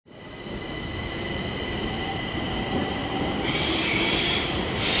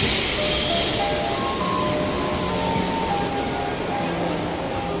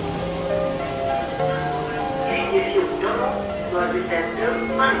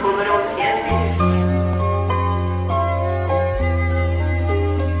I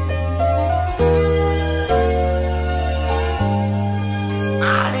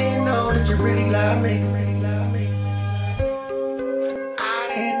didn't know that you really love me.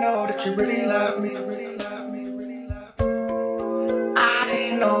 I didn't know that you really love me. I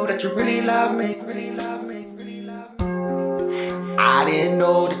didn't know that you really love me. I didn't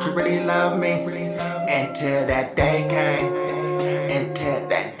know that you really love me until that day came. Until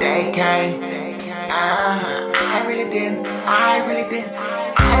that day came. I really didn't. I really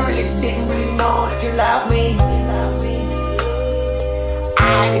didn't really know that you love me.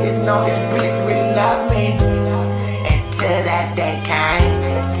 I didn't know that you really love me until that day came.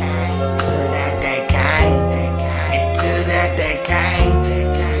 Until that day came. Until that day came.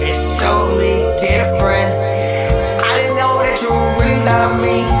 It showed me different. I didn't know that you really love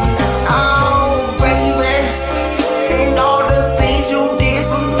me. Oh, baby, and all the things you did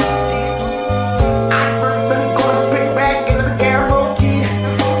for me. I've been gonna pick back into the guarantee.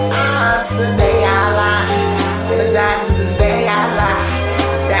 To the day I lie. To the day I lie.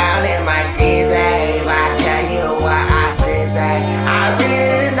 Down in my grave, I tell you what I say. I really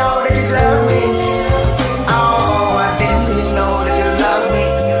didn't know that you love me. Oh, I didn't really know that you love me.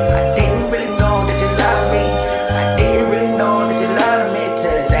 I didn't really know that you love me. I didn't really know that you love me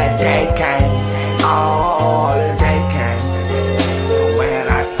till that day came. Oh, the day came when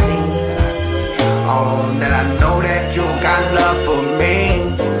I seen. Oh, that I know that you got love for me.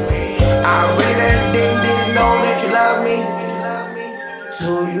 I really didn't know that you love me.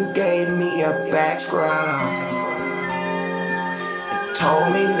 Till you gave me a background and told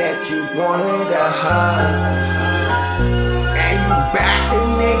me that you wanted a hug, and you backed the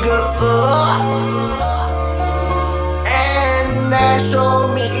nigga up, and that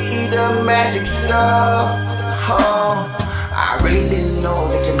showed me the magic stuff. Oh, I really didn't know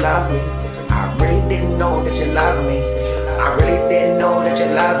that you loved me. I really didn't know that you loved me. I really didn't know that you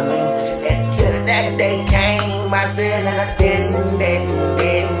loved me until that day came. I said that I didn't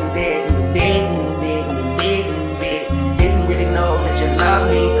really know that you love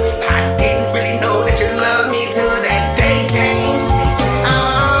me. I didn't really know that you love me till that day came. I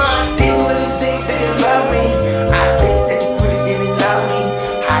didn't really think that you love me. I think that you really didn't love me.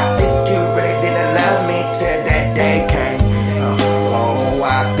 I think you really didn't love me till that day came. Oh, I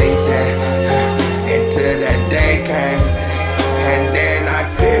think that until that day came, and then I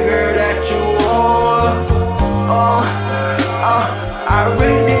figured that you were. I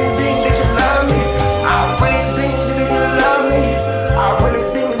really didn't think that you love me. I really think that you didn't love me. I really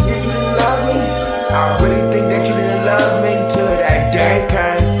think that you didn't love me. I really think that you didn't love me till that day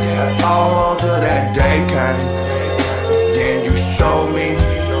came. Oh, till that day came. Then you showed me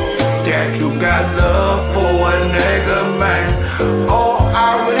that you got love for a nigga, man. Oh, I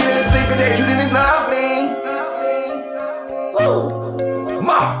really didn't think that you didn't love me. Woo!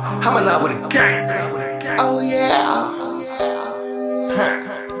 Ma, I'm in love with a gangster. Oh yeah.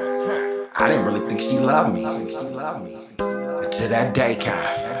 I didn't really think she loved me until that day came.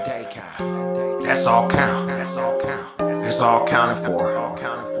 That's all count. It's all counted for.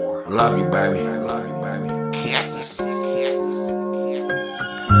 I love you, baby. Kisses. I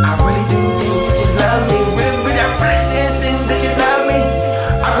really didn't think that you loved me. Really, I really didn't think that you loved me.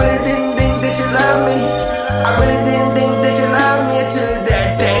 I really didn't think that you loved me. I really didn't think that you loved me until that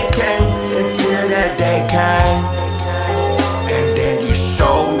day came. Until that day came. And then you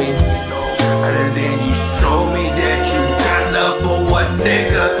showed me. And then you showed me that you got love for what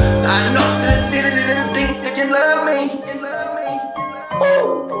nigga. I know that I didn't think that you love me. Woo.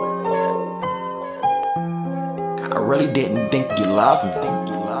 I really didn't think you loved me.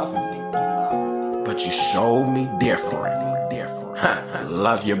 But you showed me different. I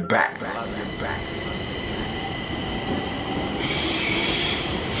love you back.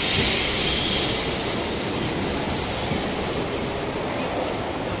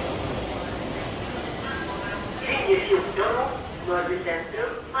 Linje 14, norr vid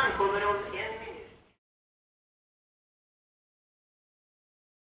centrum, ankommer om